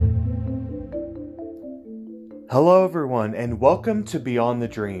Hello, everyone, and welcome to Beyond the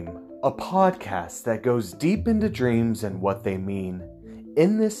Dream, a podcast that goes deep into dreams and what they mean.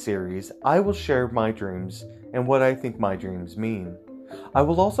 In this series, I will share my dreams and what I think my dreams mean. I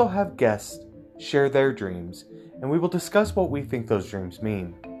will also have guests share their dreams, and we will discuss what we think those dreams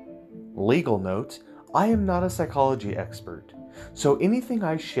mean. Legal note, I am not a psychology expert, so anything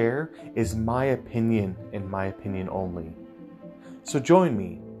I share is my opinion and my opinion only. So join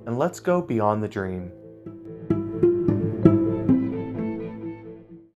me, and let's go beyond the dream.